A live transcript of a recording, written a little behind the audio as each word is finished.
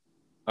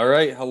All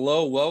right,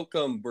 hello,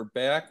 welcome. We're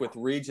back with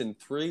Region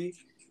 3.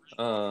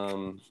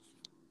 Um,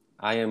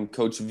 I am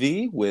Coach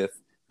V with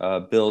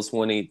Bills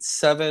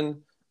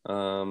 187.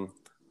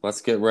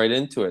 Let's get right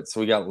into it. So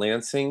we got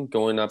Lansing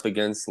going up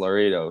against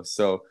Laredo.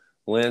 So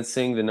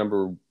Lansing, the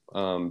number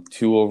 2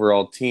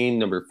 overall team,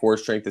 number 4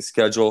 strength of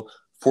schedule,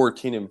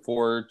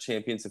 14-4,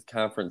 champions of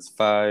conference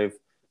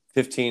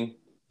 15,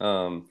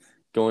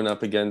 going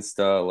up against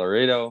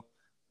Laredo,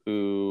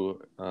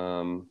 who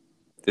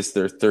this is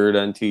their third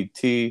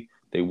NTT.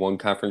 They won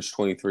Conference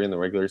 23 in the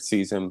regular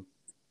season.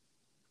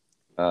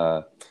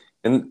 And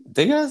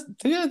they got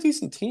a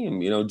decent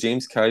team. You know,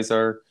 James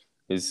Kaiser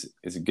is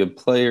a good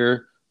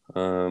player.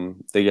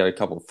 They got a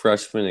couple of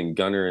freshmen and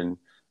Gunner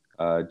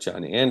and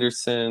John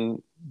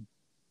Anderson.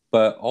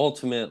 But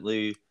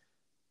ultimately,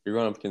 you're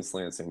going up against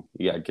Lansing.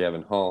 You got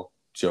Gavin Hall,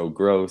 Joe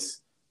Gross,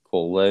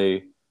 Cole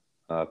Lay.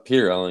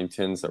 Peter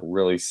Ellington's a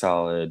really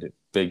solid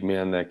big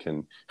man that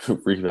can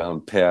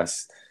rebound,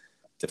 pass,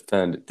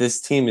 defend.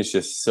 This team is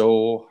just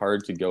so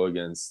hard to go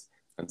against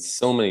on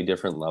so many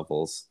different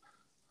levels.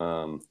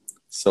 I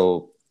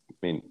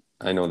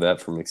know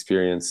that from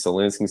experience. So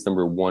Lansing's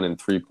number 1 in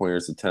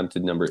 3-pointers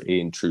attempted, number 8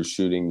 in true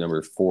shooting,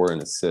 number 4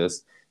 in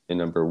assists, and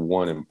number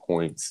 1 in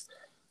points.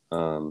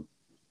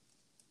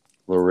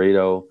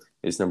 Laredo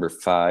is number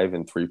 5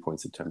 in 3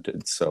 points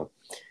attempted. So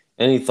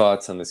any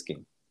thoughts on this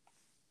game?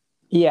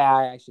 Yeah,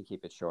 I actually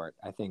keep it short.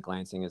 I think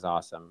Lansing is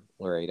awesome.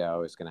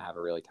 Laredo is going to have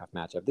a really tough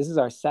matchup. This is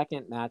our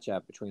second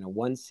matchup between a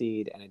 1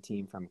 seed and a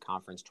team from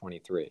Conference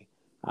 23.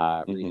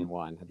 Region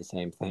 1 had the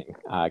same thing.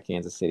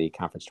 Kansas City,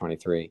 Conference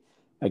 23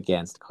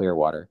 against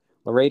Clearwater.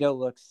 Laredo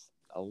looks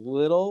a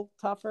little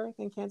tougher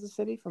than Kansas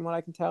City from what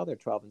I can tell. They're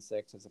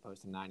 12-6 as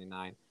opposed to 9-9.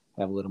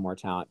 They have a little more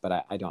talent,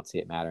 but I don't see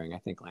it mattering. I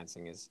think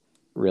Lansing is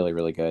really,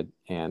 really good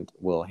and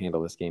will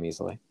handle this game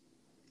easily.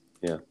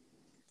 Yeah.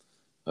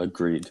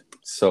 Agreed.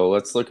 So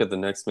let's look at the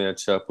next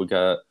matchup. We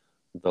got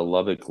the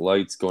Lubbock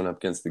Lights going up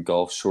against the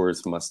Gulf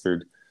Shores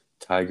Mustard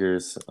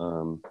Tigers.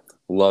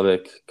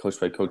 Lubbock, coached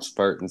by Coach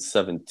Spartan,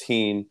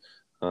 17,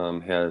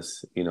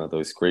 has, you know,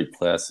 those great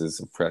classes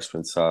of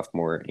freshman,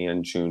 sophomore,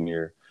 and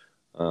junior.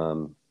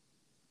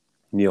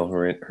 Neil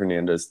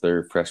Hernandez,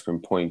 their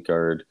freshman point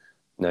guard,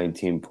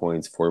 19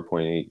 points,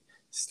 4.8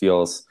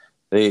 steals.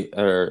 They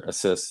are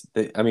assists.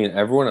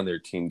 Everyone on their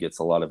team gets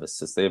a lot of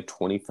assists. They have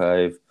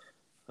 25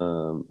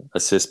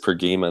 assists per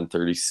game on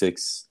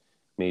 36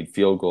 made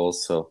field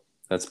goals. So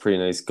that's pretty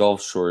nice.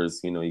 Gulf Shores,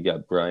 you know, you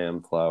got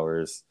Brian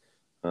Flowers.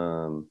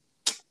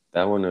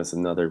 That one was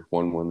another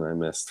one that I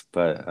missed,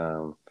 but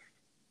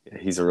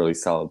he's a really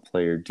solid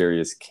player.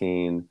 Darius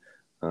Kane.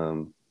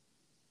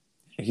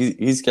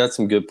 He's got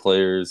some good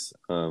players.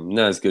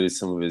 Not as good as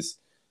some of his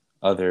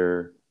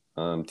other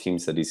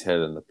teams that he's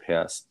had in the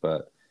past,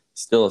 but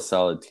still a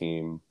solid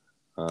team.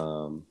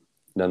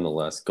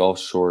 Nonetheless, Gulf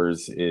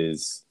Shores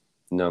is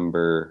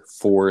number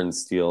 4 in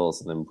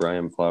steals, and then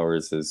Brian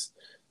Flowers is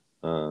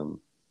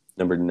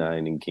number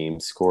 9 in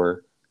game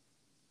score.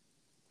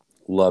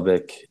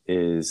 Lubbock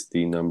is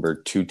the number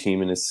 2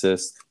 team in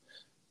assists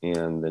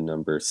and the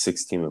number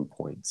 6 team in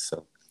points.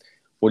 So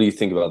what do you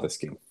think about this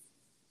game?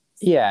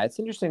 Yeah, it's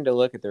interesting to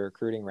look at the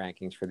recruiting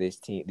rankings for these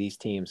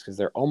teams because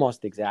they're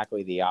almost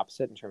exactly the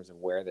opposite in terms of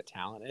where the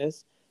talent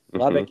is.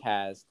 Lubbock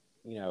has,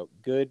 you know,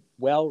 good,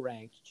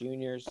 well-ranked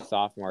juniors,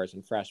 sophomores,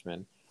 and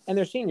freshmen. And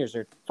their seniors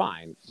are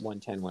fine,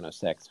 110,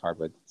 106,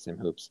 hardwood, sim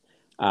hoops,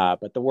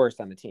 but the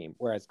worst on the team.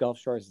 Whereas Gulf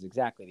Shores is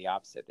exactly the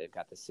opposite. They've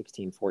got the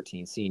 16,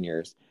 14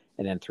 seniors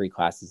and then 3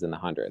 classes in the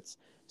hundreds.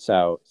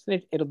 So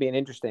it'll be an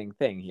interesting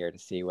thing here to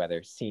see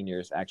whether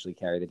seniors actually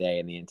carry the day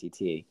in the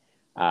NTT.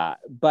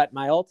 But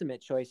my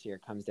ultimate choice here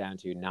comes down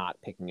to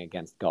not picking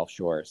against Gulf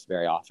Shores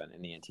very often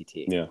in the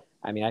NTT. Yeah.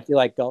 I mean, I feel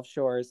like Gulf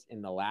Shores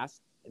in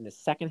the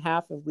second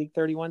half of League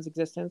 31's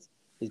existence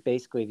is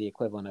basically the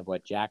equivalent of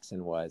what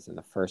Jackson was in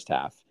the first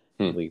half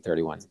of League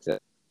 31's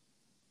existence,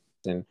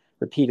 and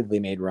repeatedly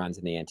made runs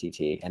in the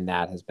NTT, and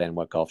that has been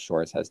what Gulf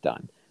Shores has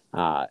done.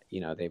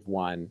 They've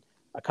won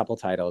a couple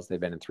titles. They've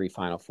been in 3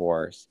 Final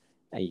Fours.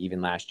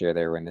 Even last year,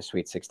 they were in the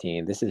Sweet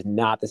 16. This is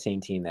not the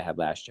same team they had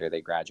last year. They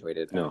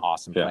graduated an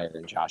awesome player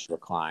in Joshua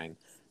Klein.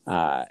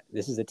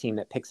 This is a team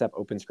that picks up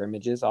open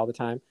scrimmages all the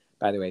time.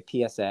 By the way,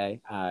 PSA,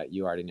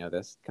 you already know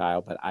this,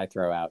 Kyle, but I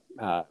throw out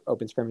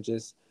open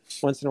scrimmages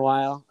once in a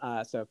while.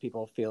 So if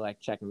people feel like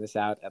checking this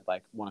out at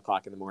like 1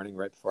 o'clock in the morning,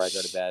 right before I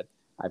go to bed,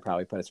 I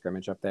probably put a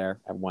scrimmage up there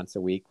once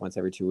a week, once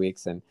every 2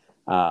 weeks. And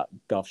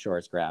Gulf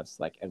Shores grabs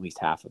like at least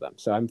half of them.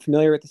 So I'm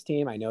familiar with this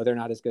team. I know they're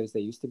not as good as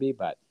they used to be,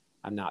 but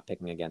I'm not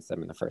picking against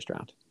them in the first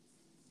round.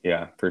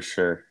 Yeah, for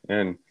sure.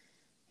 And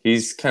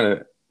he's kind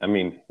of,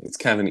 it's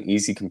kind of an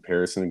easy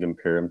comparison to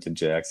compare him to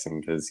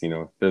Jackson because, you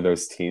know, they're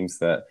those teams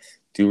that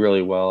do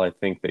really well. I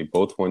think they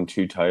both won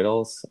 2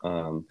 titles,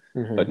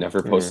 but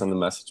never post on the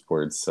message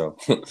boards. So,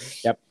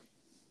 Yep,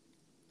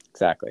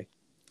 exactly.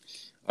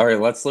 All right,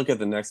 let's look at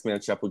the next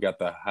matchup. We got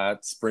the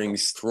Hot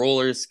Springs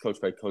Strollers,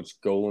 coached by Coach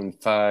Golan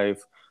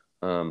 5.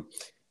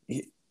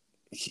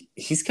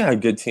 He's got a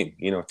good team.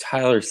 You know,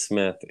 Tyler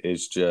Smith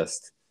is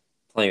just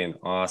playing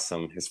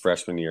awesome his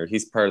freshman year.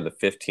 He's part of the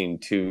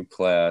 15-2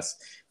 class.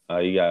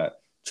 You got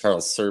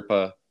Charles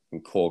Serpa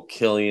and Cole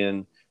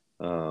Killian.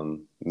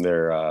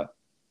 They're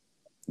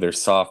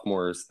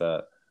sophomores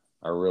that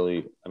are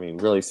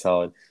really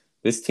solid.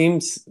 This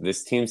team's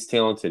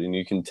talented, and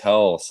you can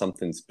tell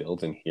something's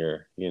building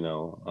here.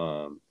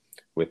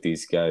 With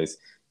these guys,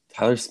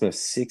 Tyler Smith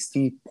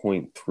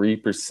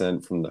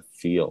 60.3% from the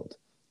field,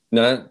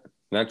 not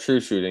true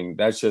shooting.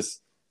 That's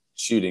just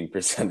shooting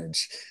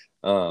percentage.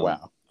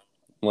 Wow.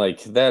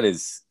 Like that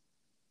is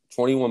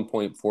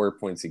 21.4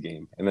 points a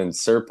game, and then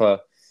Serpa,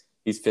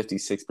 he's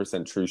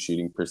 56% true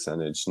shooting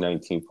percentage,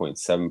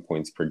 19.7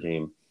 points per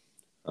game.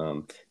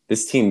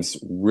 This team's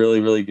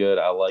really, really good.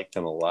 I like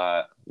them a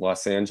lot.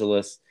 Los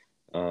Angeles,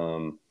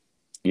 they're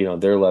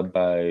led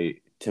by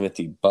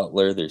Timothy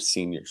Butler, their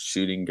senior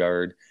shooting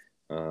guard.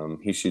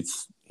 He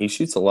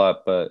shoots a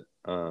lot, but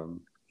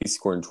he's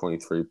scoring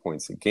 23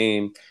 points a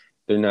game.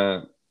 They're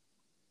not,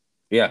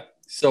 yeah.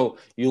 So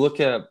you look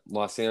at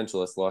Los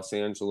Angeles.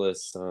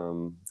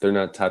 They're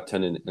not top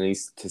 10 in any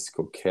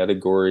statistical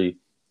category.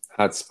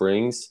 Hot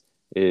Springs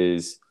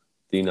is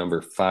the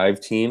number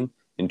 5 team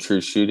in true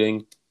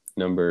shooting,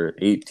 number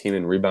 8 team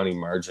in rebounding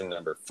margin,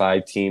 number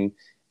 5 team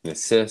in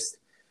assist.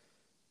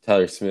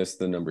 Tyler Smith's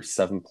the number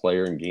 7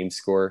 player in game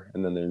score,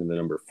 and then they're the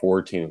number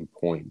 4 team in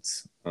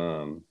points.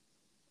 Man,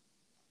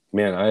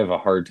 I have a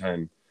hard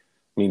time.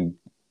 I mean,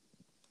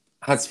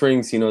 Hot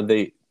Springs,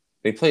 they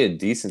play a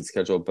decent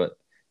schedule, but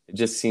it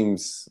just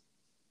seems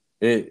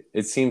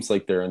it seems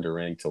like they're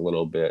underranked a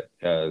little bit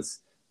as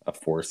a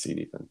 4 seed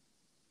even.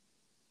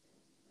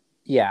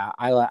 Yeah,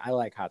 I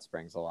like Hot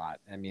Springs a lot.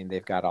 I mean,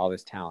 they've got all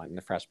this talent in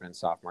the freshman and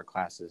sophomore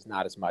classes,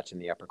 not as much in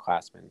the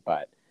upperclassmen,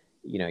 but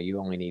you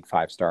only need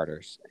 5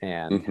 starters,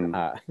 and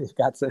they've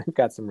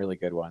got some really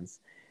good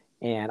ones.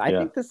 And I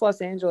think this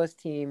Los Angeles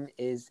team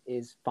is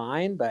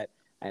fine, but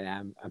and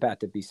I'm about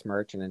to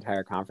besmirch an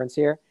entire conference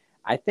here.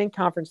 I think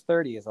Conference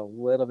 30 is a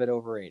little bit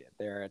overrated.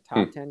 They're a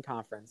top 10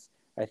 conference.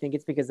 I think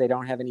it's because they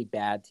don't have any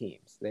bad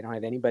teams. They don't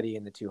have anybody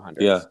in the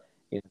 200s. Yeah.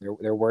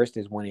 Their worst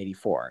is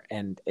 184.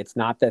 And it's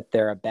not that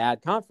they're a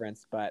bad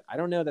conference, but I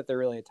don't know that they're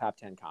really a top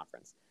 10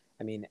 conference.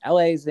 I mean,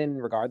 LA's in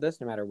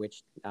regardless, no matter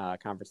which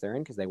conference they're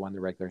in, because they won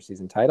the regular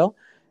season title.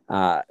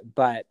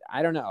 But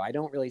I don't know. I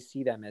don't really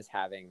see them as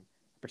having a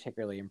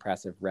particularly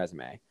impressive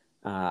resume.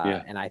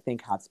 And I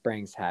think Hot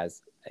Springs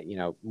has,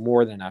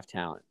 more than enough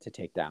talent to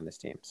take down this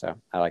team. So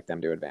I like them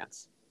to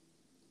advance.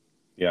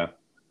 Yeah.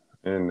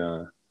 And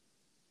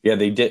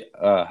they did.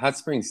 Hot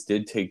Springs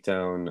did take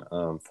down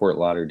Fort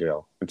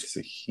Lauderdale, which is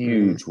a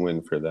huge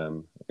win for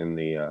them in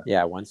the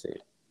 1 seed.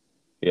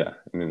 Yeah,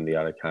 and in the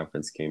out of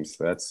conference games.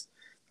 So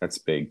that's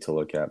big to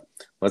look at.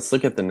 Let's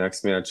look at the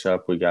next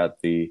matchup. We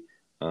got the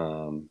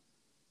 5-12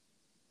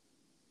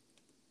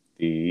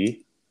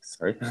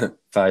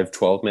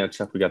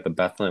 matchup. We got the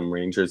Bethlehem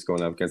Rangers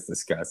going up against the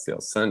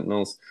Scottsdale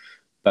Sentinels.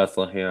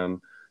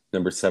 Bethlehem,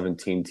 number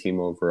 17 team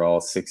overall,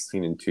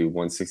 16-2,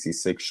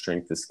 166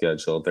 strength of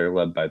schedule. They're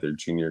led by their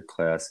junior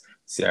class,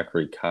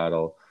 Zachary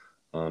Cottle,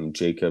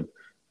 Jacob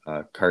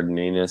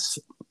Cardenas.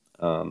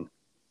 I'm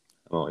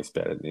always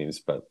bad at names,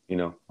 but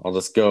I'll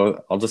just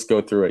go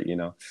through it. We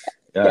know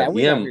who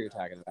you're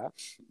talking about.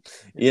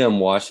 EM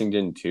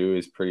Washington too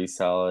is pretty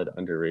solid,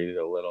 underrated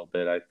a little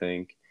bit, I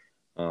think.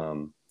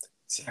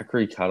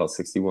 Zachary Cottle,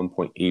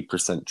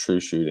 61.8% true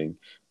shooting,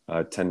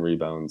 10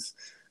 rebounds.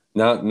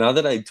 Now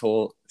that I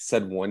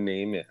said one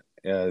name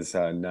as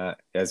not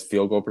as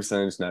field goal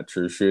percentage, not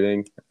true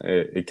shooting,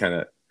 it kind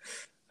of,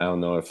 I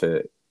don't know if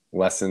it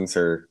lessens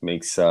or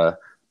makes the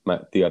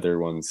other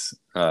ones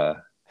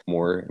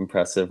more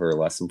impressive or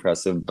less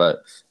impressive.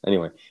 But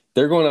anyway,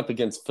 they're going up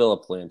against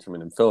Philip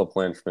Lanterman, and Philip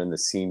Lanterman, the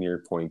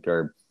senior point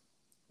guard.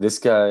 This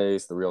guy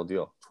is the real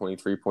deal.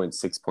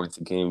 23.6 points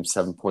a game,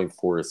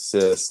 7.4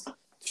 assists,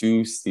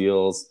 2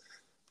 steals.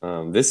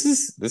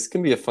 This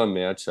can be a fun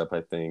matchup,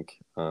 I think.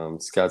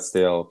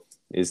 Scottsdale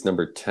is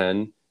number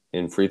 10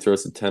 in free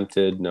throws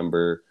attempted,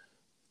 number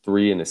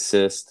 3 in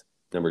assist,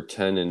 number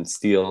 10 in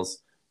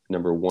steals,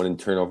 number 1 in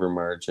turnover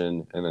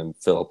margin, and then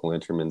Philip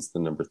Lanterman's the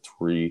number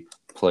 3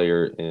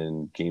 player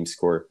in game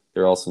score.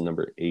 They're also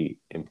number 8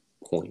 in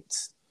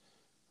points.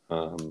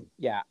 I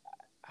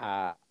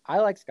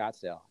like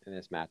Scottsdale in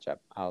this matchup.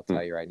 I'll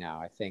tell you right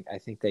now. I think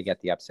they get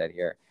the upset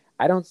here.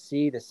 I don't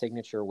see the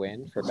signature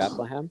win for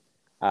Bethlehem.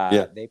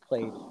 They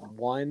played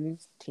one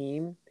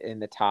team in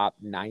the top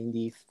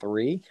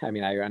 93. I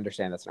mean, I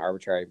understand that's an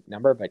arbitrary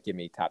number, but give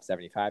me top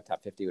 75,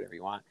 top 50, whatever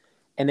you want.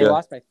 And they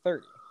lost by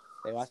 30.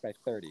 They lost by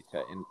 30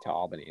 to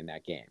Albany in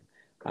that game.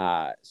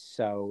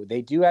 So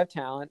they do have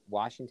talent.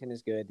 Washington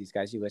is good. These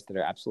guys you listed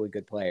are absolutely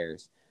good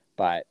players.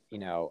 But,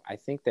 I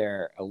think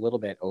they're a little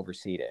bit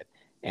overseeded.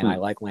 And I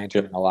like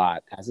Lanterman a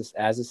lot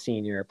as a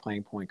senior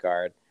playing point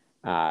guard.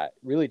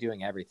 Really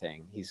doing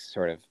everything. He's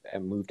sort of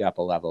moved up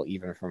a level,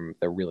 even from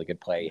the really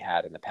good play he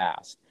had in the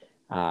past.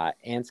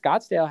 And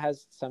Scottsdale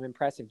has some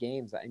impressive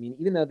games. I mean,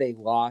 even though they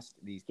lost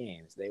these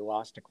games, they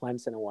lost to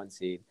Clemson, a 1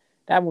 seed.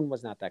 That one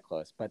was not that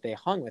close, but they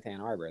hung with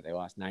Ann Arbor. They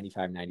lost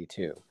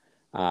 95-92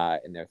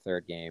 in their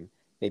third game.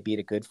 They beat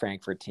a good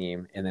Frankfurt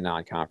team in the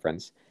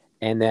non-conference,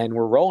 and then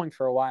we're rolling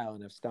for a while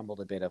and have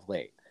stumbled a bit of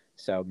late.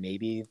 So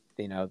maybe,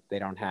 they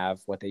don't have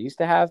what they used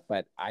to have,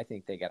 but I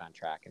think they get on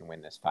track and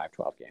win this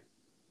 5-12 game.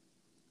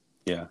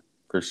 Yeah,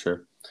 for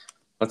sure.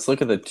 Let's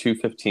look at the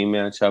 2-15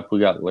 matchup. We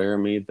got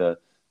Laramie, the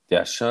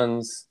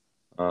Deschons,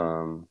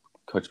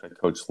 coached by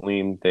Coach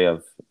Lean. They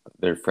have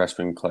their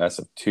freshman class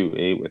of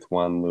 2-8 with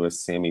Juan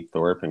Lewis, Sammy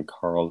Thorpe, and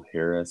Carl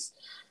Harris,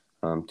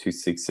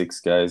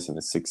 2-6-6 guys and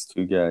a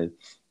 6-2 guy.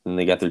 And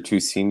they got their 2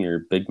 senior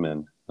big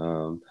men,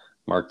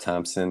 Mark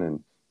Thompson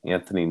and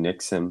Anthony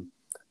Nixon.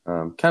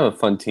 Kind of a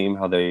fun team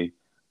how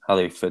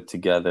they fit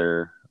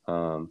together.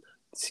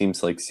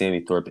 Seems like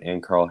Sammy Thorpe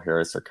and Carl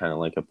Harris are kind of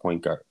like a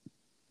point guard,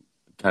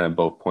 kind of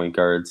both point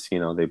guards.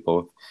 They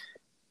both.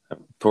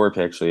 Thorpe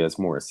actually has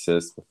more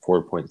assists with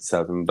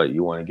 4.7, but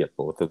you want to get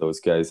both of those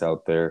guys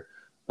out there.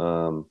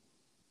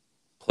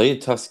 Play a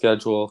tough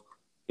schedule.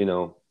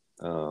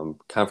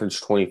 Conference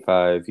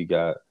 25. You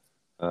got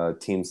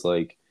teams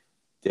like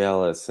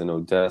Dallas and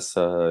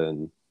Odessa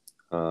and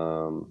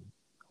El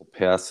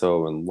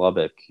Paso and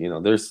Lubbock.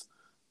 There's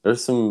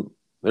some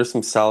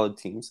solid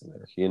teams in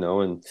there.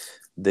 And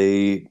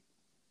they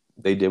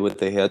did what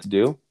they had to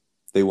do.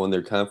 They won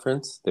their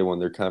conference. They won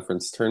their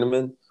conference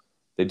tournament.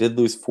 They did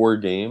lose 4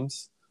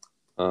 games.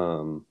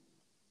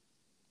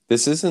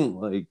 This isn't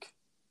like,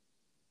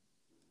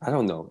 I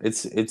don't know.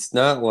 It's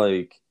not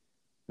like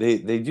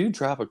they do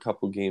drop a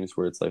couple games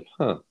where it's like,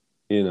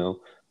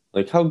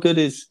 like how good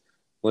is,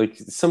 like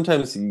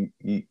sometimes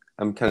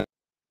I'm kind of,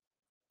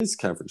 is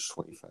conference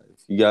 25.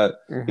 You got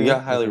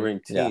highly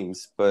ranked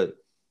teams, but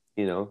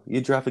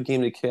you drop a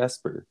game to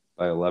Casper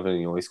by 11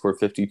 and you only score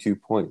 52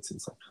 points.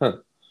 It's like,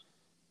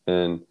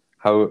 and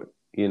how,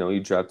 you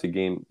dropped a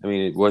game. I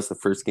mean, it was the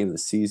first game of the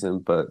season,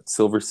 but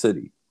Silver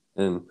City.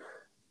 And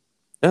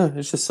yeah,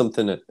 it's just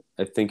something that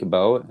I think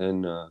about.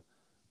 And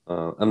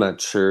I'm not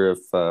sure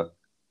if I'm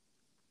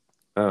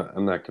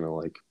not going to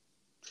like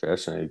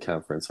trash any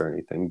conference or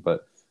anything,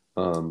 but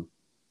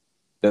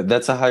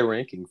that's a high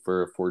ranking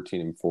for a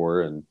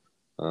 14-4. And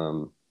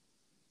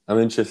I'm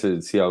interested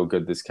to see how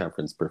good this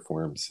conference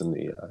performs in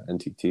the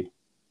NTT.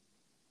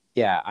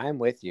 Yeah, I'm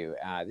with you.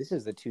 This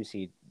is the 2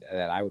 seed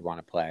that I would want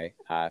to play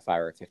if I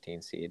were a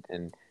 15 seed.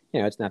 And,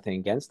 it's nothing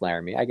against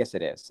Laramie. I guess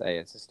it is.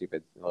 It's a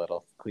stupid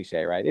little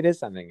cliche, right? It is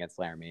something against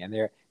Laramie. And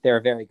they're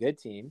a very good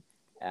team.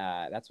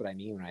 That's what I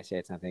mean when I say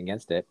it's nothing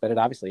against it. But it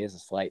obviously is a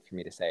slight for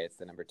me to say it's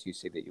the number 2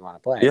 seed that you want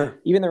to play. Yeah.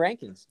 Even the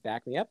rankings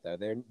back me up, though.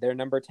 They're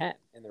number 10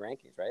 in the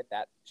rankings, right?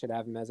 That should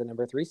have them as a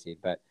number 3 seed.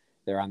 But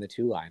they're on the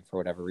 2 line for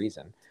whatever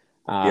reason.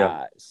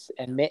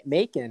 And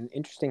Macon,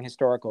 interesting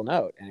historical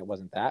note, and it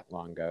wasn't that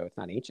long ago. It's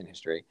not ancient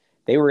history.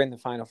 They were in the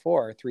Final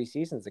Four 3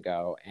 seasons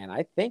ago, and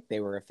I think they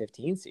were a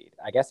 15 seed.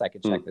 I guess I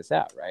could check this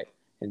out, right,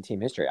 in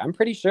team history. I'm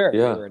pretty sure they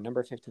were a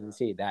number 15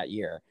 seed that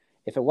year.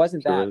 If it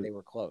wasn't that, they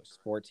were close,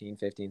 14,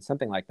 15,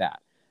 something like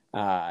that.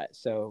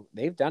 So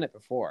they've done it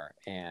before,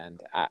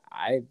 and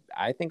I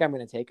think I'm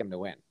going to take them to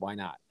win. Why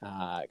not?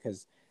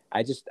 Because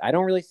I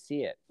don't really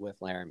see it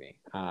with Laramie.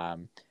 I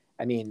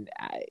mean,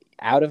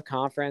 out of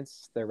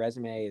conference, their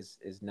resume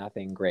is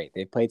nothing great.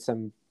 They've played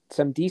some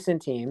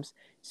decent teams.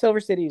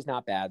 Silver City is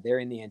not bad. They're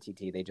in the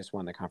NTT. They just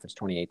won the Conference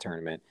 28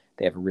 tournament.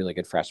 They have a really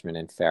good freshman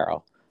in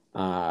Farrell.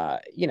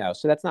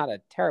 So that's not a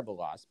terrible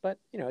loss, but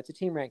it's a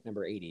team ranked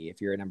number 80. If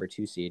you're a number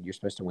 2 seed, you're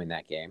supposed to win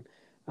that game.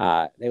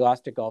 They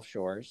lost to Gulf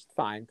Shores.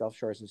 Fine, Gulf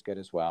Shores is good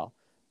as well,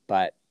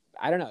 but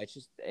I don't know.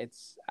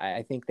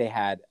 I think they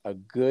had a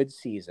good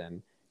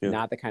season,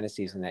 not the kind of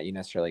season that you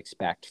necessarily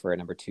expect for a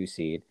number 2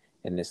 seed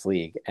in this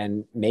league.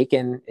 And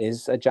Macon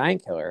is a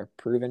giant killer,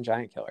 proven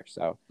giant killer.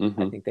 So I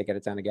think they get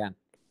it done again.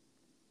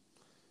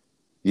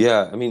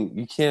 Yeah, I mean,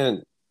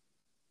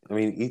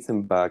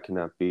 Ethan Bach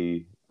cannot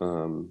be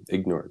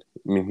ignored.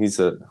 I mean, he's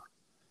an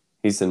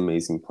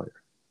amazing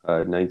player.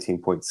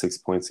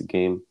 19.6 points a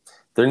game.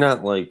 They're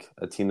not like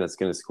a team that's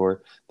going to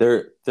score.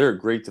 They're a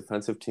great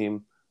defensive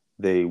team.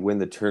 They win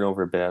the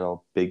turnover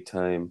battle big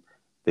time.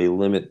 They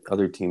limit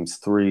other teams'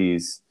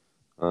 threes.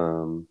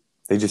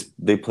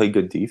 They play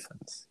good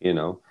defense,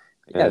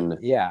 And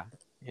yeah.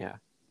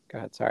 Go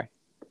ahead. Sorry.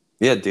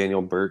 Yeah,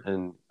 Daniel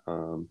Burton,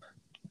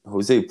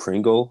 Jose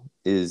Pringle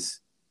he's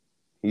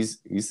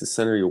the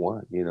center you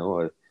want,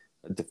 a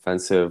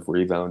defensive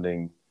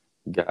rebounding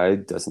guy,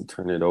 doesn't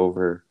turn it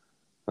over.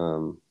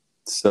 I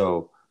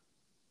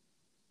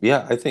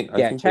think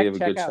they have a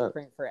good shot.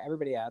 For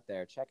everybody out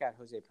there, check out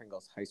Jose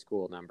Pringle's high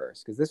school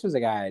numbers, because this was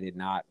a guy I did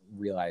not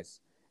realize,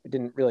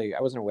 I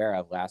wasn't aware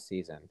of last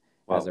season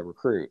as a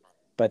recruit.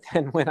 But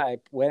then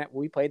when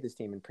we played this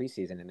team in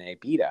preseason and they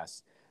beat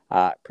us,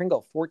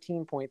 Pringle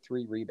 14.3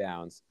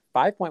 rebounds,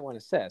 5.1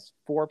 assists,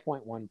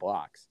 4.1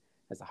 blocks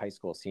as a high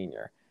school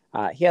senior.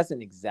 He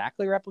hasn't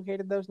exactly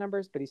replicated those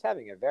numbers, but he's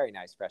having a very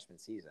nice freshman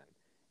season.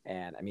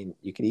 And I mean,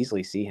 you could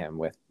easily see him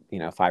with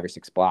 5 or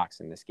 6 blocks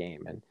in this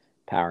game and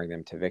powering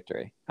them to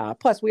victory.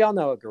 Plus, we all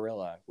know a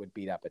gorilla would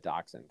beat up a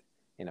dachshund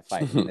in a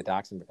fight, and the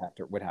dachshund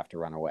would have to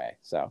run away.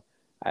 So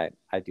I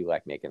do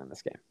like Macon in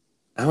this game.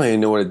 I don't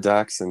even know what a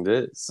dachshund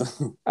is.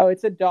 Oh,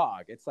 it's a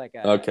dog.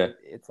 Okay,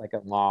 It's like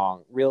a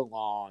long, real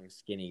long,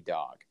 skinny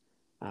dog.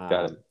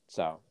 got it.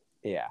 So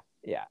yeah,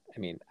 yeah. I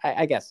mean,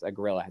 I guess a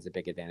gorilla has a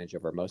big advantage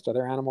over most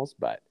other animals,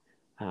 but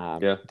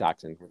Yeah.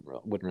 dachshund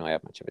wouldn't really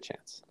have much of a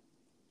chance.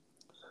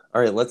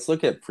 All right, let's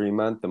look at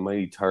Fremont, the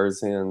Mighty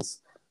Tarzans,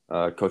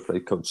 coached by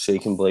Coach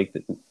Shaken Blake,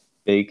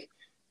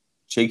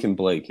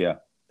 yeah,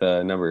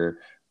 the number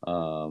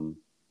um,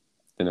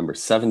 the number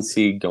 7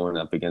 seed going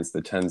up against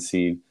the 10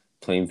 seed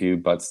Plainview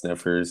Butt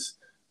Sniffers.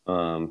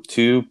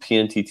 Two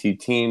PNTT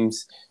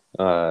teams,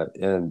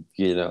 and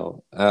you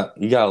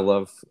gotta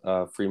love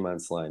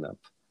Fremont's lineup: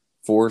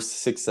 4,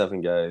 6,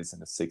 7 guys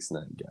and a 6,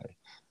 9 guy.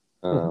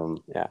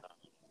 Yeah.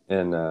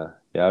 And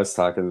yeah, I was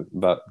talking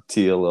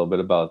to you a little bit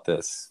about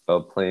this,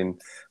 about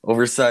playing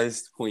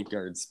oversized point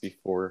guards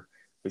before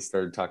we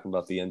started talking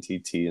about the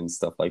NTT and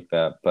stuff like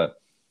that. But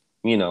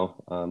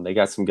they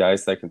got some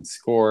guys that can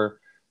score.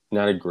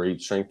 Not a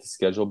great strength of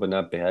schedule, but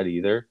not bad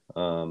either.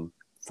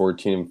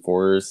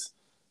 14-4s,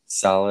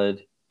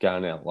 solid. Got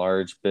an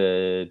at-large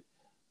bid.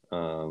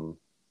 And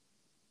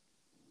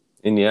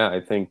yeah,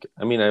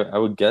 I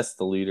would guess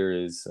the leader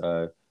is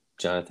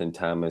Jonathan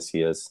Thomas.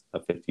 He has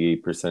a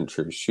 58%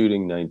 true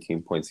shooting,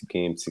 19 points a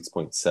game,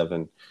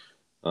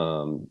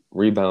 6.7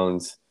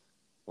 rebounds,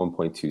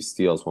 1.2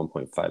 steals,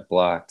 1.5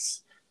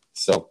 blocks.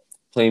 So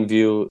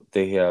Plainview,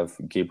 they have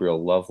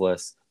Gabriel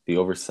Loveless, the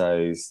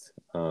oversized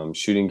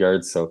shooting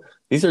guard. So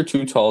these are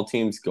two tall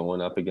teams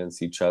going up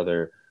against each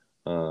other.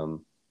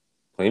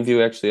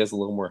 Plainview actually has a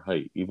little more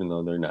height, even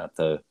though they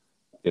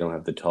don't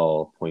have the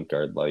tall point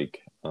guard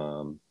like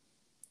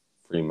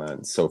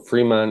Fremont. So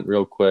Fremont,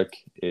 real quick,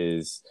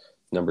 is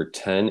number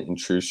 10 in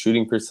true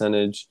shooting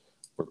percentage.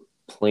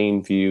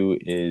 Plainview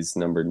is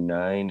number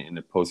 9 in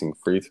opposing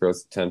free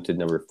throws attempted,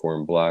 number 4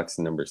 in blocks,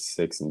 and number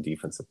 6 in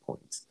defensive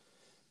points.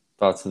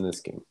 Thoughts on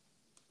this game?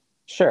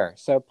 Sure.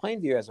 So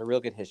Plainview has a real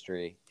good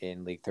history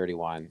in League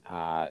 31,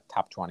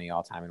 top 20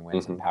 all time in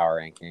wins and power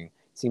ranking.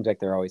 Seems like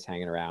they're always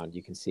hanging around.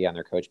 You can see on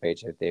their coach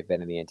page that they've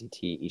been in the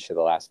NTT each of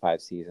the last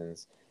 5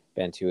 seasons,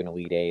 been to an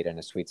Elite 8 and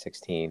a Sweet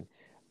 16.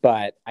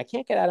 But I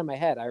can't get out of my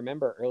head. I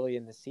remember early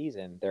in the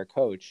season, their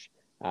coach,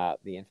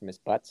 the infamous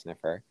butt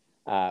sniffer,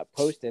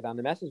 posted on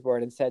the message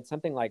board and said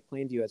something like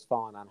Plainview has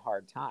fallen on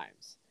hard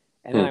times.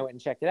 And then I went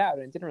and checked it out,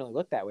 and it didn't really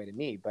look that way to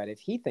me. But if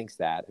he thinks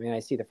that, I mean, I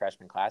see the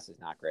freshman class is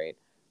not great,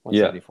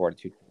 174 to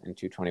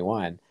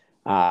 221.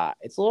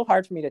 It's a little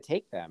hard for me to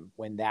take them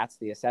when that's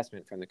the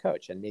assessment from the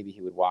coach. And maybe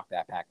he would walk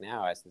that back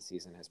now as the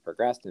season has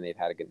progressed and they've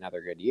had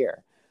another good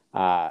year.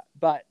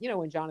 But,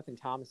 when Jonathan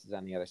Thomas is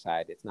on the other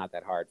side, it's not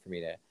that hard for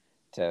me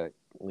to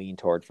lean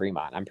toward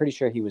Fremont. I'm pretty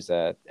sure he was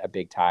a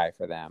big tie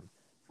for them.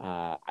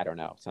 I don't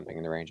know, something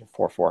in the range of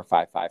 4-4,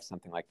 5-5,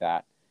 something like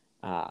that.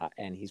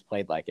 And he's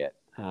played like it.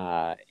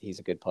 He's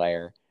a good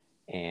player.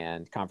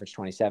 And Conference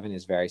 27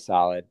 is very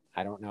solid.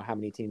 I don't know how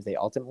many teams they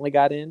ultimately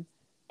got in,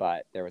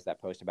 but there was that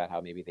post about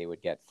how maybe they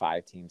would get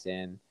 5 teams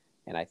in.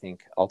 And I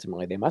think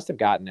ultimately they must have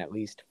gotten at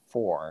least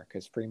 4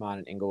 because Fremont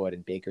and Inglewood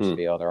and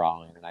Bakersfield are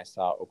all in. And I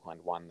saw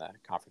Oakland won the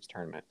conference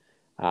tournament.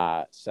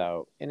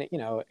 So,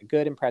 a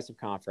good, impressive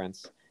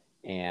conference.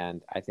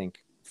 And I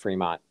think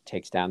Fremont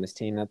takes down this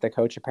team that the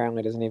coach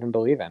apparently doesn't even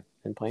believe in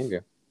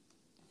Plainview.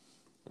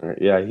 All right.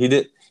 Yeah, he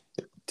did.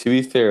 To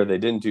be fair, they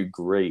didn't do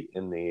great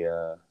in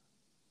the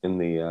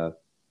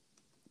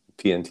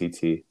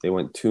PNTT. They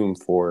went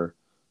 2-4.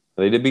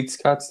 They did beat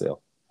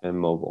Scottsdale and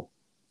Mobile.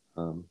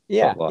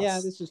 Yeah,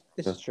 this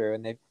is true,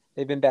 and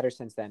they've been better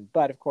since then.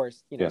 But of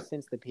course,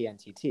 since the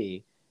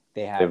PNTT,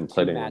 they have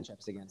two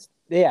matchups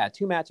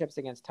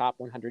against top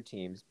 100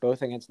 teams,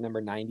 both against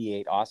number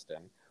 98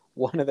 Austin.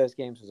 One of those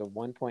games was a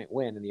 1-point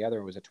win, and the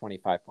other was a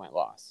 25-point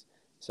loss.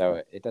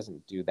 So it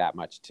doesn't do that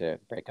much to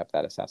break up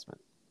that assessment.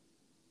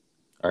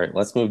 All right,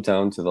 let's move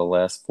down to the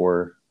last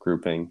 4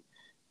 grouping,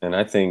 and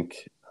I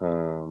think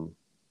there's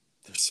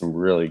some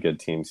really good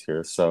teams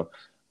here. So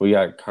we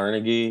got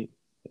Carnegie,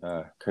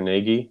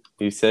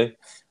 you say,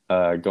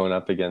 going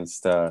up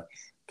against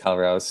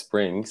Colorado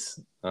Springs.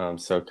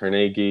 So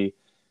Carnegie,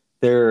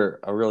 they're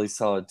a really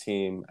solid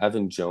team.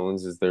 Evan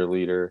Jones is their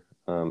leader,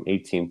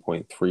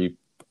 18.3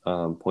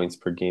 points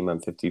per game on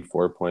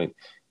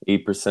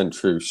 54.8%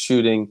 true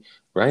shooting.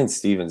 Ryan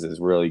Stevens is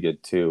really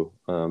good too.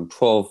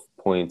 12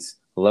 points,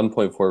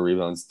 11.4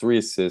 rebounds, 3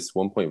 assists,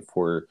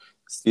 1.4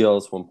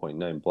 steals,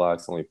 1.9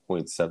 blocks, only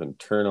 0.7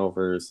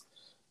 turnovers.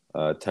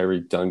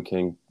 Tyreek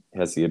Duncan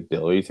has the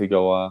ability to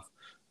go off.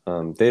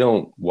 They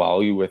don't wow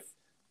you with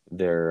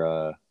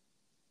their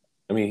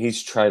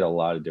he's tried a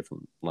lot of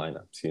different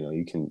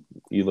lineups.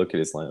 You look at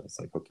his lineup, it's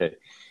like, okay,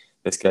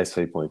 this guy's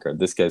played point guard,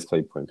 this guy's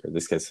played point guard,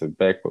 this guy's played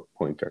back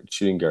point guard,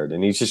 shooting guard,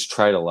 and he's just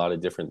tried a lot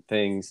of different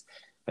things.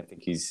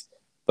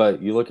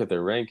 But you look at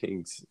their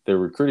rankings, their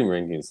recruiting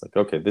rankings, like,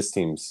 okay, this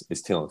team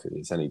is talented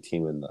as any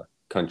team in the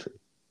country.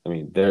 I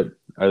mean,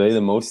 are they the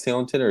most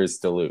talented, or is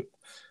Duluth?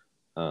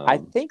 I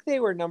think they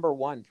were number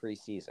 1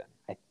 preseason.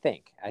 I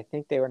think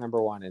they were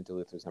number 1 and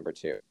Duluth was number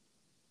 2.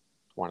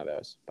 One of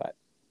those, but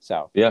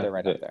so yeah, they're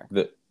right up there.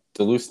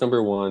 Duluth's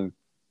number 1,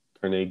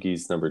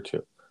 Carnegie's number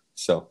 2.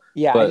 So,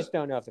 Yeah, I just but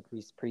don't know if the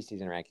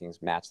preseason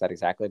rankings match that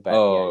exactly. But yeah,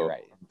 you're oh,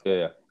 right.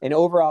 yeah. In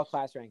overall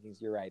class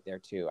rankings, you're right there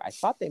too. I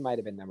thought they might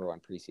have been number one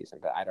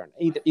preseason, but I don't.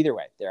 Either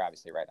way, they're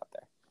obviously right up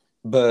there.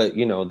 But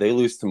they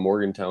lose to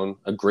Morgantown,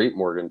 a great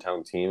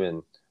Morgantown team,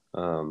 and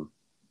um,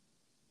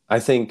 I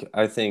think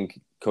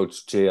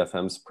Coach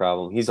JFM's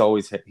problem. He's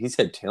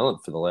had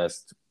talent for the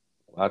last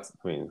lots.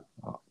 I mean,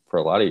 for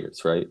a lot of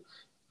years, right?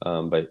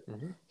 But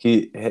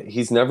Mm-hmm.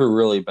 he's never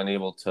really been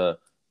able to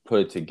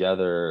put it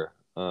together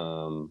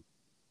and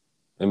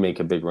make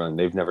a big run.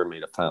 They've never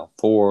made a Final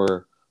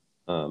Four.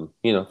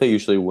 They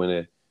usually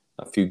win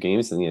a few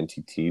games in the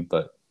NTT,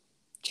 but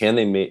can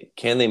they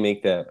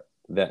make that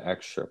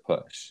extra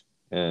push?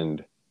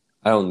 And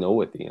I don't know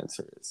what the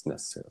answer is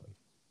necessarily.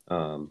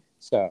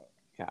 So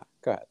yeah,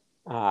 go ahead.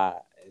 Uh,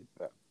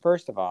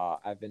 First of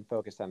all, I've been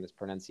focused on this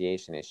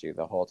pronunciation issue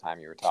the whole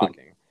time you were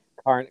talking.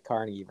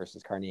 Carnegie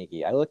versus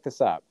Carnegie. I looked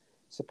this up.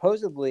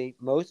 Supposedly,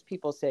 most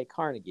people say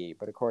Carnegie,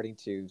 but according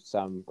to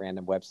some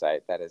random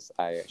website that is,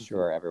 I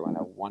assure everyone,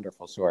 a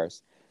wonderful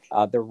source,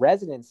 the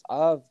residents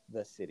of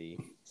the city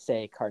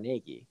say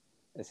Carnegie.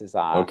 This is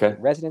Okay.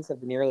 residents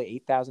of the nearly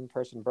 8,000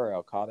 person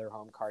borough call their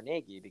home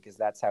Carnegie because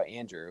that's how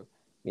Andrew,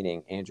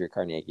 meaning Andrew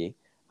Carnegie,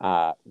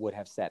 would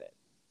have said it.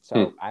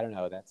 So I don't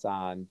know. That's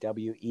on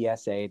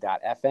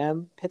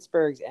WESA.FM,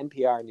 Pittsburgh's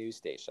NPR news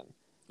station.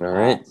 All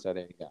right. So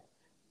there you go.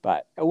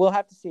 But we'll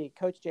have to see.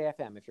 Coach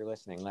JFM, if you're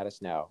listening, let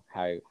us know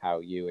how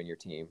you and your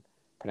team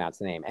pronounce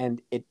the name.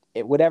 And it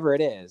whatever it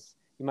is,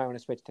 you might want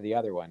to switch to the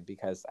other one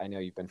because I know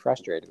you've been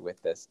frustrated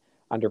with this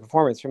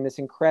underperformance from this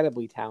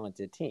incredibly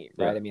talented team,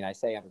 right? Yeah. I mean, I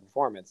say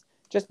underperformance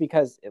just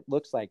because it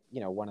looks like,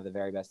 one of the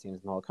very best teams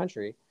in the whole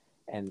country.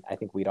 And I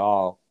think we'd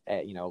all,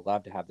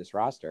 love to have this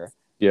roster.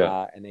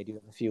 Yeah. And they do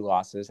have a few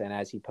losses. And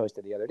as he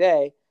posted the other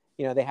day,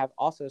 they have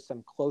also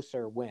some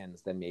closer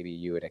wins than maybe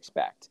you would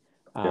expect,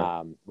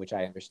 which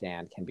I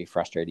understand can be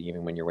frustrating.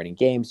 Even when you're winning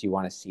games, you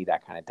want to see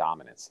that kind of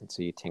dominance. And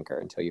so you tinker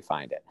until you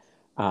find it.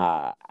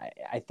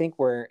 I think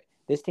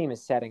this team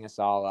is setting us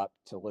all up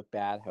to look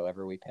bad,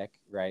 however we pick,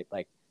 right?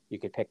 Like you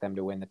could pick them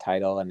to win the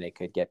title and they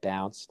could get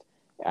bounced.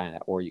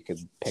 Or you could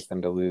pick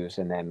them to lose,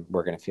 and then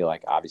we're going to feel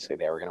like obviously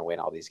they were going to win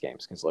all these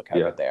games because look how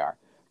good they are.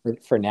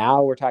 For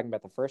now, we're talking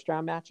about the first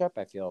round matchup.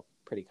 I feel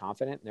pretty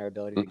confident in their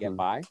ability to get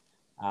by.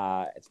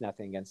 It's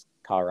nothing against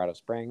Colorado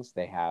Springs.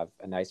 They have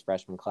a nice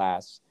freshman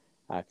class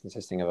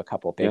consisting of a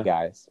couple big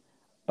guys,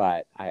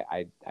 but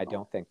I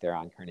don't think they're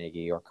on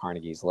Carnegie or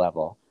Carnegie's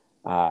level.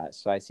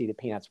 So I see the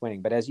Peanuts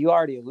winning. But as you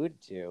already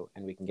alluded to,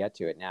 and we can get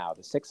to it now,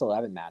 the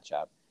 6-11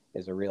 matchup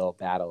is a real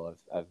battle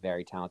of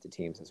very talented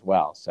teams as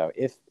well. So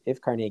if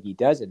Carnegie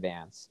does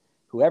advance,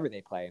 whoever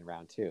they play in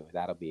round 2,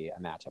 that'll be a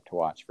matchup to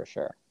watch for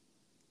sure.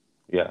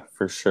 Yeah,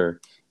 for sure.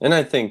 And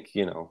I think,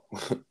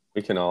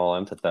 we can all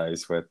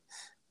empathize with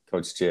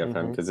Coach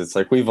JFM because it's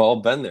like we've all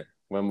been there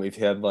when we've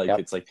had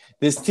it's like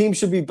this team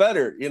should be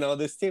better,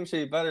 this team should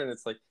be better. And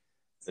it's like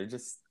they're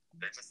just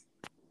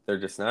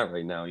not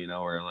right now,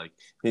 or like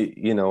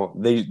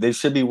they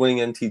should be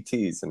winning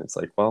NTTs. And it's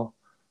like, well,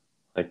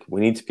 like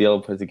we need to be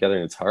able to put it together,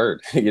 and it's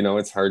hard.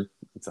 It's hard.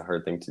 It's a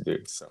hard thing to do.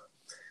 So,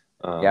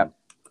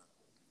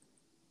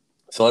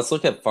 So let's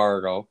look at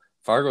Fargo.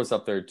 Fargo's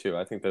up there too.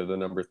 I think they're the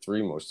number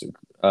 3 most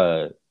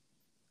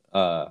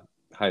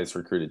highest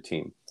recruited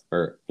team,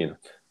 or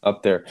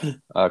up there,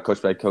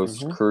 coached by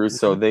Coach Cruz.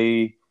 So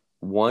they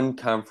won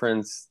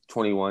Conference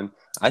 21.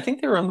 I think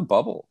they were on the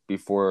bubble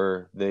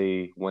before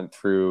they went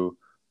through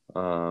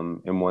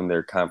and won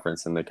their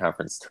conference in the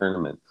conference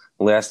tournament.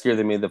 Last year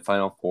they made the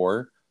Final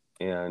Four,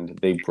 and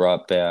they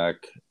brought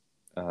back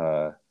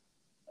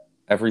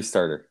every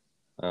starter,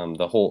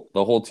 the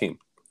whole team.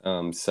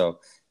 So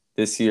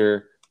this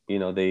year,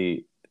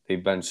 they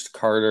benched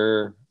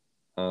Carter,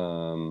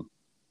 and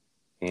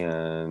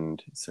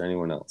is there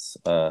anyone else?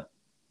 I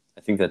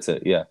think that's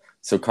it. Yeah.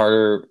 So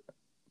Carter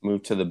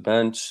moved to the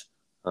bench.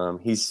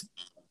 He's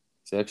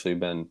actually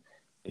been,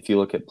 if you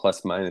look at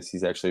plus minus,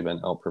 he's actually been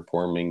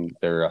outperforming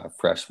their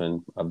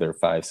freshman of their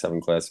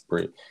 5-7 class,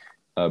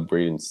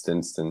 Braden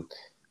Stinston.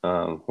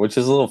 Which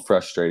is a little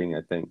frustrating,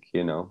 I think.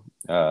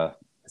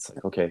 It's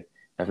like, okay,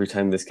 every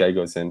time this guy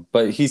goes in,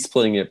 but he's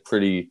splitting it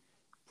pretty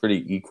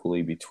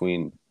equally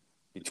between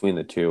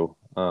the two.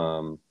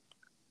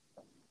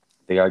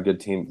 They got a good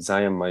team.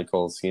 Zion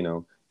Michaels,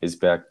 is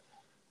back.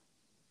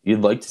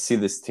 You'd like to see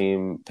this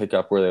team pick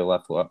up where they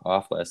left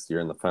off last year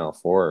in the Final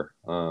Four,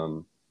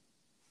 and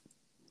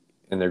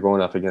they're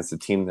going up against a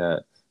team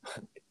that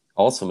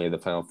also made the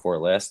Final Four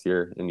last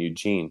year in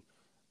Eugene.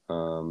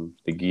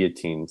 The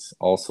Guillotines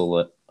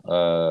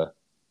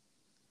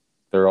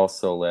they're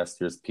also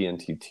last year's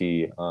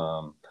PNTT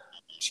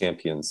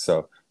champions.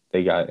 So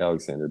they got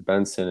Alexander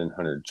Benson and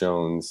Hunter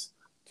Jones,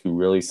 2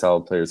 really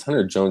solid players.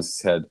 Hunter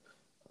Jones has had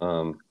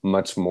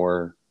much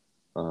more.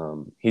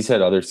 He's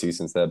had other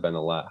seasons that have been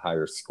a lot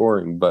higher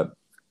scoring, but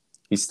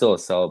he's still a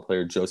solid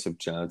player. Joseph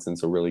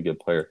Johnson's a really good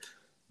player.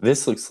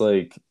 This just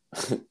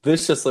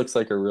looks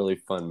like a really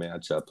fun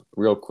matchup.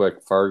 Real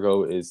quick,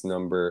 Fargo is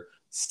number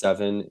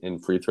 7 in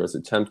free throws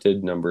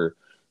attempted, number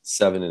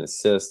 7 in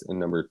assists, and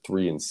number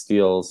 3 in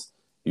steals.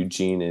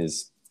 Eugene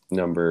is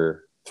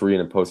number 3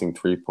 in opposing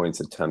 3 points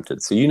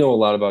attempted. So you know a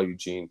lot about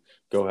Eugene.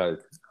 Go ahead,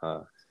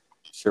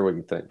 share what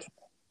you think.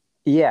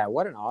 Yeah,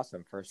 what an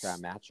awesome first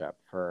round matchup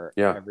for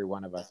Yeah. every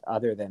one of us,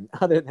 other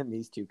than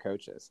these two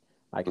coaches.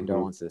 My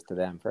condolences to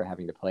them for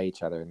having to play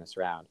each other in this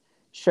round.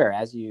 Sure,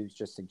 as you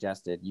just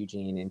suggested,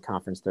 Eugene in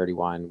Conference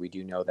 31, we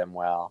do know them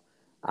well.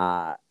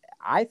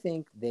 I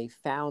think they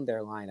found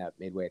their lineup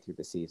midway through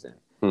the season.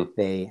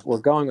 They were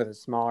going with a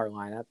smaller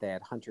lineup. They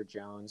had Hunter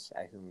Jones,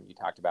 whom you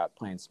talked about,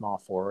 playing small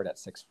forward at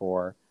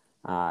 6'4".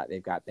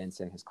 They've got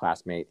Benson, his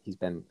classmate. He's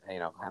been,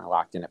 kind of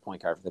locked in at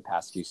point guard for the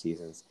past few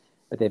seasons.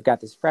 But they've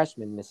got this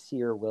freshman,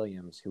 Nasir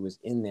Williams, who was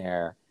in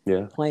there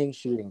playing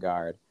shooting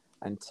guard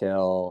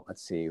until,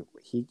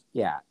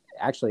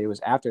 actually it was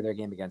after their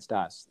game against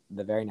us.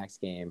 The very next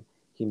game,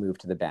 he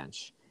moved to the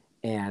bench.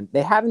 And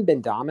they haven't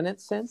been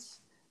dominant since,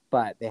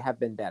 but they have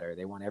been better.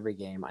 They won every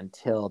game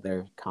until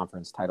their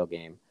conference title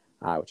game,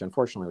 which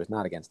unfortunately was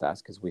not against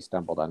us because we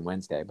stumbled on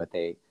Wednesday, but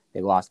they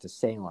lost to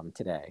Salem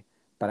today.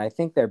 But I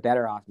think they're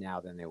better off now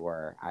than they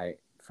were. I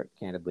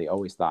candidly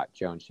always thought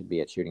Jones should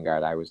be at shooting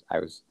guard. I was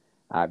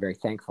very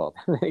thankful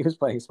that he was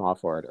playing small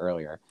forward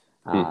earlier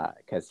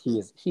because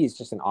he's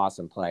just an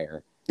awesome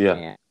player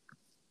and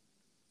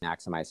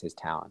maximize his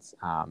talents.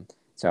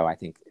 So I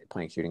think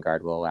playing shooting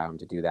guard will allow him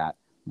to do that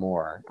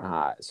more.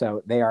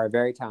 So they are a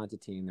very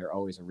talented team. They're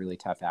always a really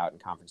tough out in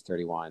Conference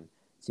 31.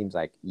 Seems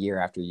like year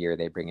after year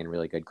they bring in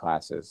really good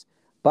classes.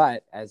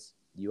 But as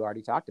you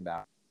already talked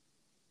about,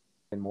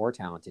 a more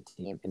talented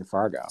team in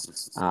Fargo.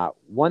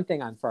 One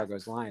thing on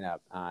Fargo's lineup,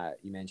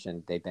 you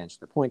mentioned they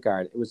benched the point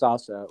guard. It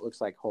looks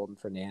like Holden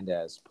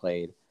Fernandez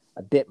played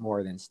a bit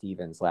more than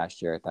Stevens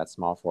last year at that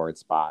small forward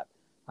spot.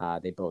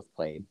 They both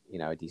played,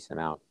 a decent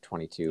amount,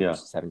 22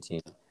 versus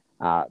 17.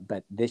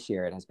 But this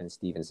year it has been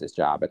Stevens'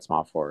 job at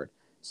small forward.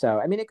 So,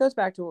 it goes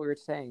back to what we were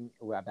saying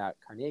about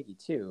Carnegie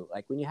too.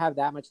 Like when you have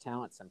that much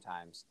talent,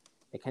 sometimes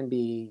it can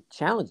be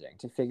challenging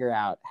to figure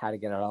out how to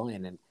get it all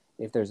in. And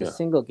if there's a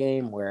single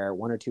game where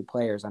one or two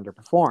players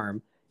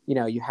underperform,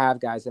 you have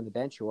guys on the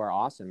bench who are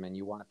awesome and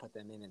you want to put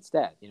them in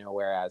instead,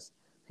 whereas,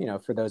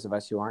 for those of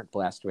us who aren't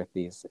blessed with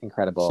these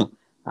incredible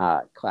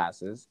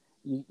classes,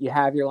 you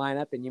have your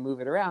lineup and you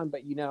move it around,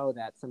 but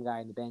that some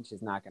guy on the bench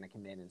is not going to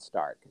come in and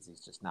start because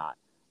he's just not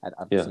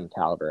of the same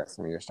caliber as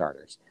some of your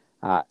starters.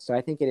 So I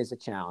think it is a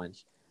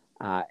challenge.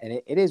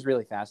 And it is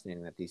really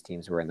fascinating that these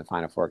teams were in the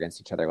Final Four against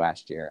each other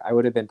last year. I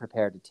would have been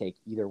prepared to take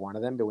either one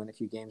of them to win a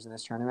few games in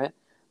this tournament.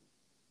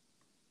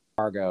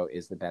 Fargo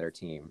is the better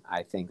team.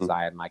 I think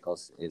Zion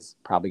Michaels is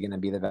probably going to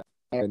be the best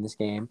player in this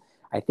game.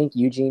 I think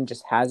Eugene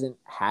just hasn't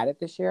had it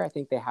this year. I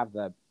think they have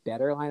the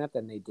better lineup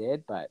than they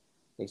did, but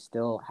they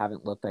still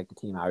haven't looked like the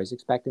team I was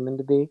expecting them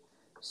to be.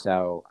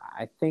 So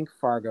I think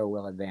Fargo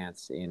will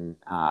advance in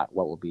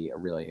what will be a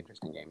really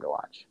interesting game to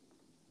watch.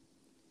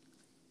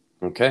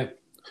 Okay.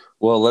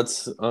 Well,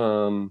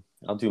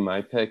 I'll do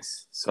my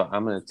picks. So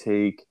I'm going to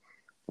take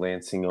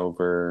Lansing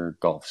over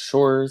Gulf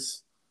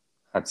Shores,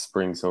 Hot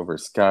Springs over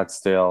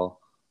Scottsdale.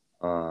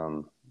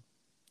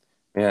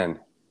 Man,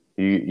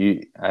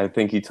 I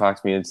think you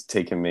talked me into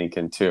taking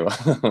Macon too.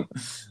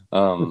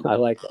 I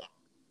like it.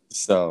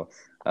 So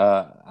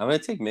I'm going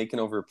to take Macon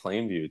over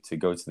Plainview to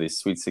go to the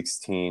Sweet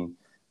 16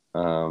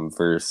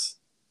 versus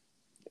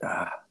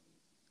man,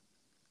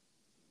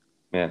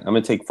 I'm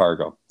going to take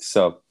Fargo.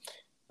 So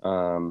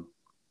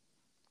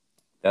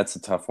that's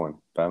a tough one,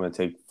 but I'm going to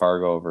take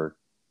Fargo over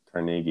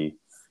Carnegie.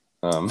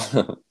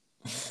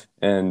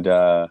 And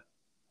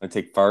I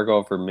take Fargo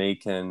over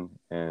Macon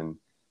and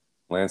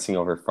Lansing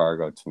over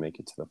Fargo to make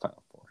it to the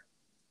Final Four.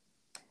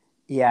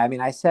 Yeah,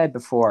 I said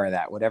before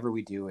that whatever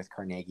we do with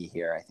Carnegie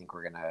here, I think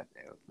we're going to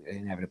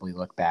inevitably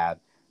look bad.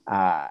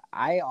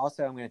 I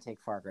also am going to take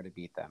Fargo to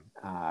beat them.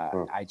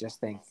 I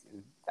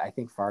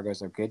think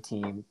Fargo's a good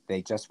team.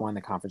 They just won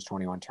the Conference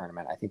 21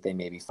 tournament. I think they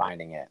may be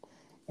finding it.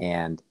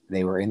 And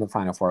they were in the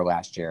Final Four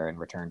last year and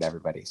returned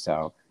everybody.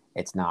 So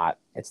it's not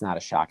a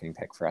shocking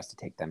pick for us to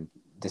take them,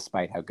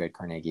 despite how good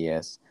Carnegie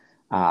is.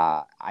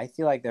 I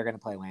feel like they're going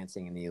to play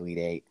Lansing in the Elite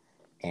Eight,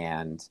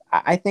 and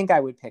I think I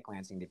would pick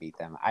Lansing to beat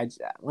them.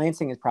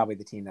 Lansing is probably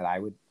the team that I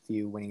would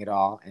view winning it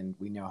all, and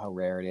we know how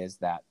rare it is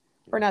that,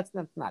 or not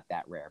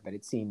that rare, but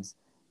it seems,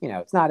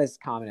 it's not as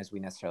common as we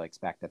necessarily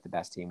expect that the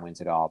best team wins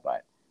it all,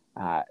 but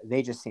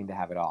they just seem to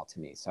have it all to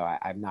me. So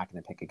I'm not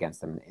going to pick against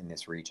them in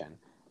this region,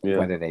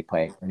 whether they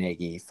play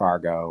Carnegie,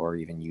 Fargo, or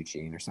even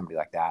Eugene or somebody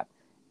like that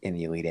in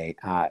the Elite Eight.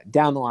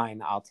 Down the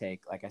line, I'll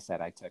take, like I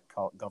said, I took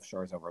Gulf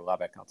Shores over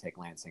Lubbock. I'll take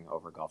Lansing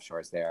over Gulf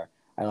Shores there.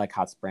 I like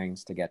Hot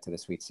Springs to get to the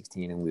Sweet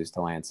 16 and lose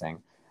to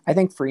Lansing. I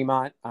think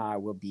Fremont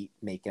will beat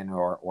Macon,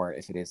 or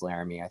if it is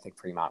Laramie, I think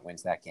Fremont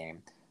wins that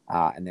game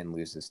and then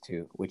loses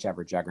to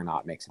whichever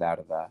juggernaut makes it out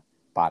of the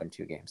bottom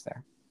two games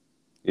there.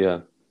 Yeah.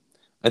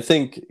 I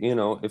think,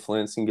 if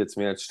Lansing gets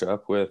matched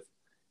up with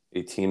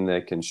a team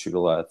that can shoot a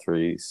lot of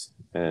threes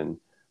and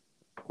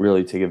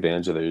really take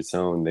advantage of their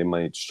zone, they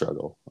might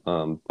struggle.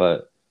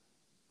 But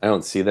I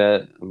don't see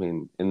that.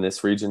 In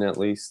this region at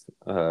least,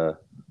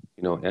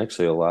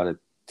 actually a lot of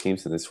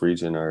teams in this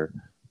region are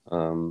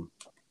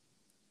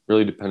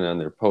really dependent on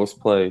their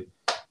post play.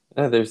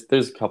 There's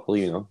a couple,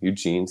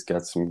 Eugene's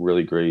got some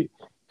really great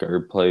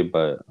guard play,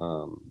 but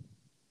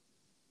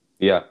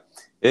yeah,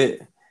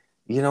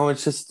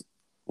 it's just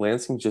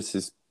Lansing just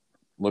has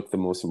looked the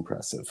most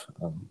impressive.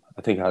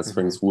 I think Hot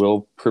Springs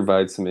will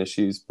provide some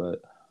issues,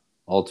 but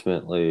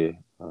ultimately,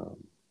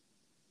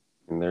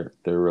 and they're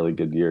a really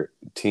good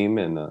team.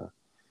 And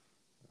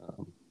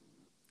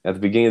at the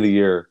beginning of the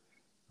year,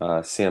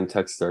 Sam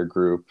texted our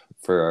group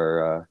for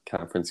our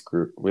conference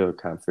group. We have a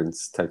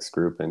conference text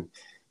group, and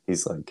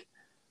he's like,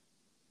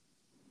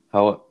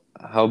 how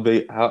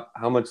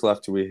much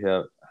left do we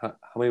have? How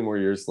many more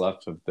years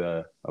left of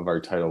our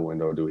title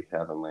window do we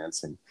have in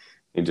Lansing?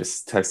 He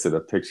just texted a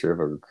picture of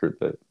a recruit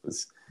that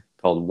was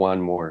called One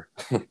More.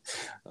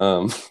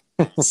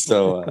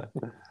 So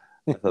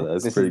I thought that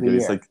was pretty good.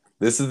 He's like,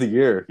 this is the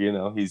year.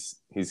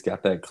 He's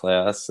got that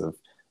class of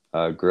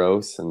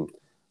Gross and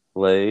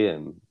Lay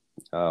and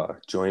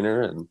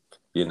Joyner, and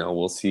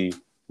we'll see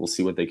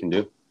what they can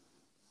do.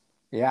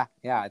 Yeah,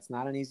 it's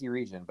not an easy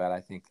region, but I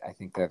think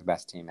they're the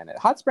best team in it.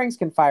 Hot Springs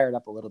can fire it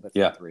up a little bit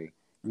from three.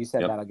 You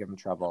said that'll give them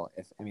trouble.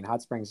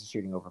 Hot Springs is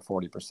shooting over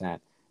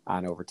 40%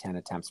 on over 10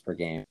 attempts per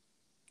game.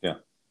 Yeah,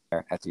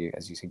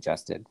 as you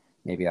suggested,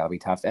 maybe that'll be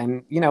tough.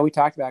 And we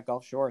talked about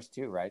Gulf Shores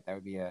too, right? That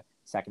would be a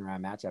second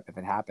round matchup if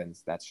it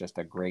happens. That's just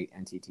a great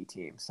NTT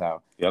team.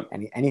 So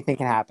anything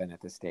can happen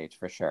at this stage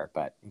for sure,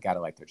 but you got to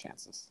like their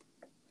chances.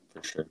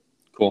 For sure.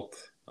 Cool.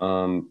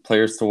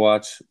 Players to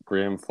watch: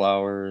 Graham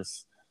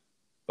Flowers,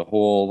 the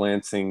whole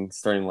Lansing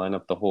starting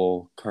lineup, the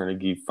whole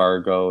Carnegie,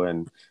 Fargo,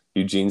 and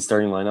Eugene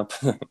starting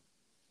lineup.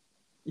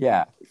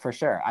 Yeah, for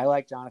sure. I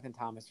like Jonathan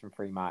Thomas from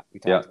Fremont. We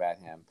talked about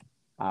him.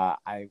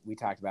 We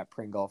talked about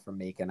Pringle from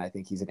Macon. I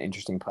think he's an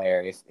interesting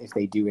player if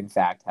they do in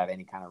fact have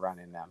any kind of run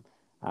in them.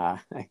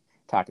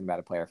 Talking about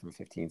a player from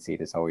 15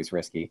 seed is always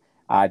risky.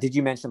 Did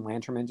you mention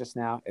Lanterman just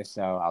now? If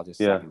so, I'll just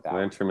second that.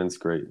 Lanterman's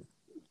great.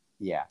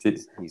 Yeah,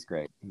 he's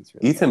great. He's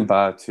really Ethan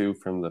Ba too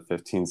from the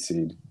 15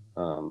 seed.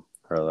 I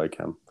like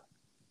him.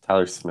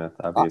 Tyler Smith,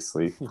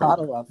 obviously. A lot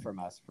of love from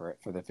us for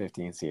the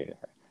 15 seed.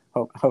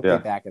 Hope they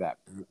back it up.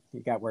 You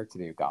got work to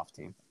do, golf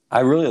team.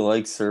 I really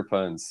like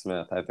Serpa and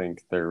Smith. I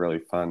think they're really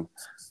fun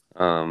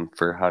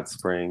for Hot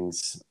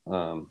Springs.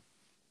 And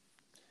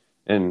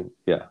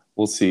yeah,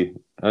 we'll see.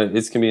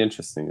 It's gonna be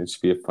interesting. It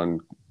should be a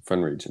fun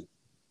region.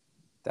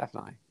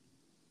 Definitely.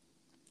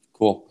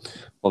 Cool.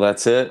 Well,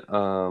 that's it.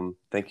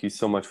 Thank you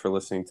so much for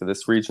listening to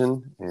this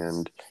region,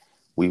 and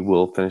we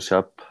will finish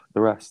up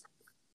the rest.